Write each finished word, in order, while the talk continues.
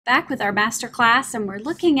Back with our master class, and we're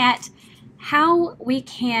looking at how we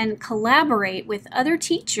can collaborate with other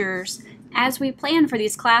teachers as we plan for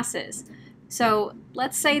these classes. So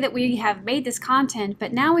let's say that we have made this content,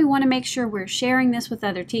 but now we want to make sure we're sharing this with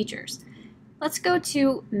other teachers. Let's go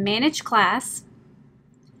to Manage Class.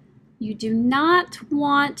 You do not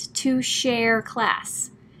want to share class.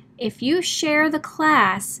 If you share the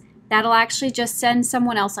class, that'll actually just send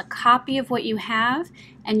someone else a copy of what you have,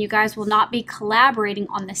 and you guys will not be collaborating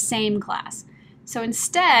on the same class. So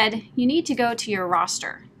instead, you need to go to your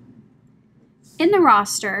roster. In the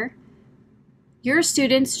roster, your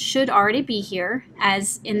students should already be here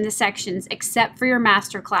as in the sections, except for your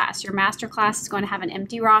master class. Your master class is going to have an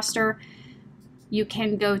empty roster. You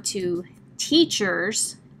can go to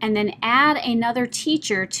Teachers and then add another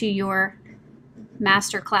teacher to your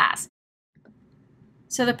master class.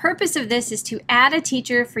 So the purpose of this is to add a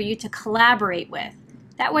teacher for you to collaborate with.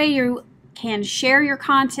 That way you can share your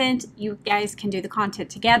content, you guys can do the content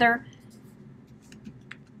together.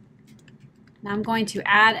 Now I'm going to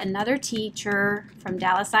add another teacher from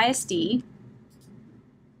Dallas ISD.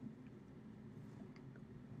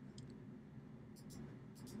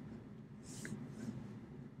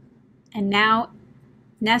 And now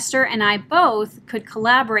Nestor and I both could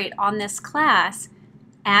collaborate on this class,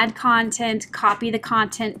 add content, copy the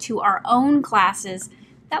content to our own classes.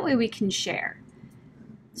 That way we can share.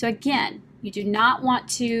 So again, you do not want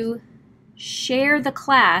to share the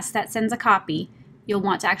class that sends a copy. You'll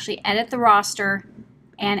want to actually edit the roster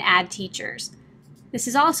and add teachers. This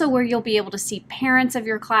is also where you'll be able to see parents of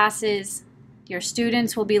your classes. Your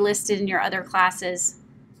students will be listed in your other classes.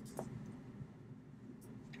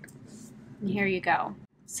 And here you go.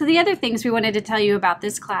 So the other things we wanted to tell you about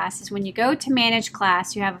this class is when you go to Manage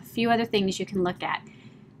Class, you have a few other things you can look at.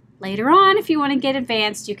 Later on, if you want to get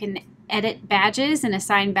advanced, you can edit badges and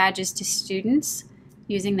assign badges to students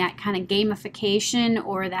using that kind of gamification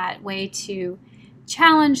or that way to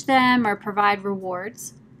challenge them or provide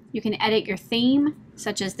rewards. You can edit your theme,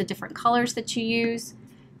 such as the different colors that you use.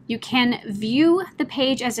 You can view the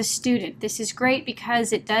page as a student. This is great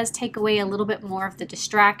because it does take away a little bit more of the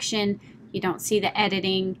distraction. You don't see the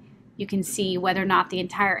editing. You can see whether or not the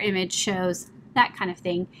entire image shows, that kind of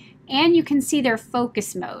thing. And you can see their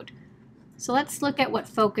focus mode. So let's look at what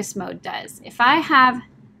focus mode does. If I have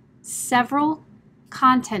several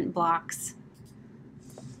content blocks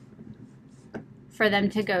for them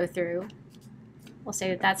to go through, we'll say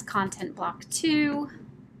that that's content block 2.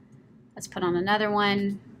 Let's put on another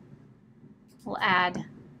one. We'll add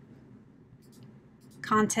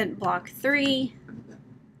content block 3.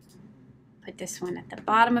 Put this one at the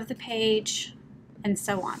bottom of the page, and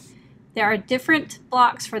so on. There are different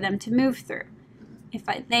blocks for them to move through. If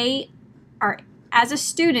they are, as a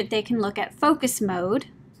student, they can look at focus mode,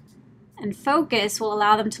 and focus will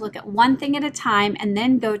allow them to look at one thing at a time and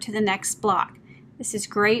then go to the next block. This is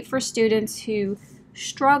great for students who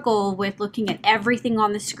struggle with looking at everything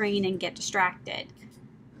on the screen and get distracted.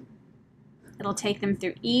 It'll take them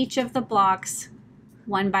through each of the blocks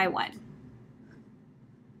one by one.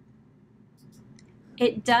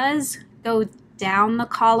 It does go down the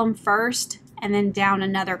column first and then down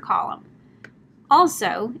another column.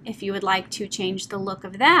 Also, if you would like to change the look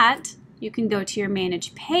of that, you can go to your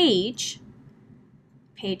Manage Page,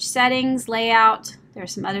 Page Settings, Layout. There are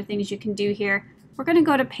some other things you can do here. We're going to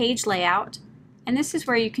go to Page Layout, and this is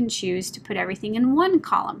where you can choose to put everything in one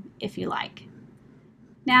column if you like.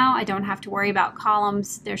 Now I don't have to worry about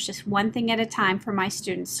columns. There's just one thing at a time for my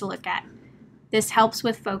students to look at. This helps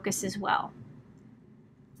with focus as well.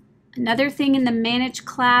 Another thing in the Manage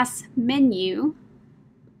Class menu,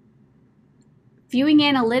 viewing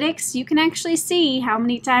analytics, you can actually see how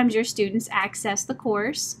many times your students access the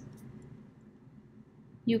course.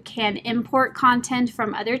 You can import content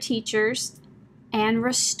from other teachers and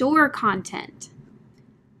restore content.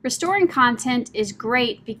 Restoring content is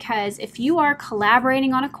great because if you are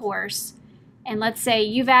collaborating on a course, and let's say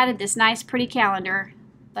you've added this nice pretty calendar,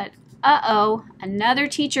 but another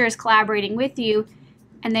teacher is collaborating with you,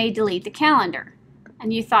 and they delete the calendar.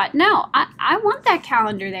 And you thought, no, I want that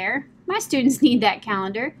calendar there. My students need that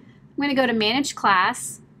calendar. I'm going to go to Manage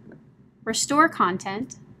Class, Restore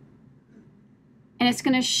Content, and it's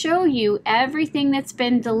going to show you everything that's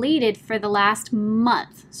been deleted for the last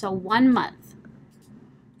month, so 1 month.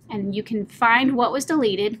 And you can find what was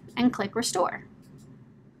deleted and click Restore.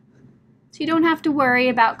 So you don't have to worry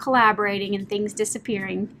about collaborating and things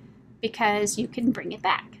disappearing because you can bring it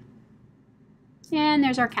back. And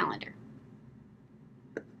there's our calendar.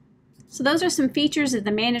 So those are some features of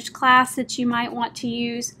the Managed Class that you might want to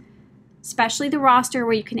use, especially the roster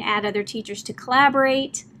where you can add other teachers to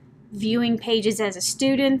collaborate. viewing pages as a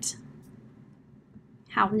student,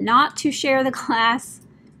 how not to share the class.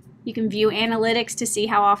 You can view analytics to see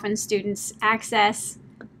how often students access,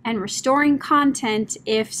 and restoring content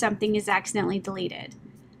if something is accidentally deleted.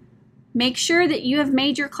 Make sure that you have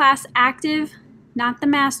made your class active, not the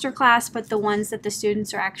master class, but the ones that the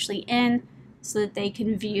students are actually in, so that they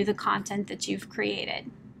can view the content that you've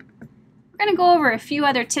created. We're going to go over a few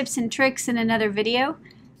other tips and tricks in another video,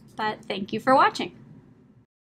 but thank you for watching.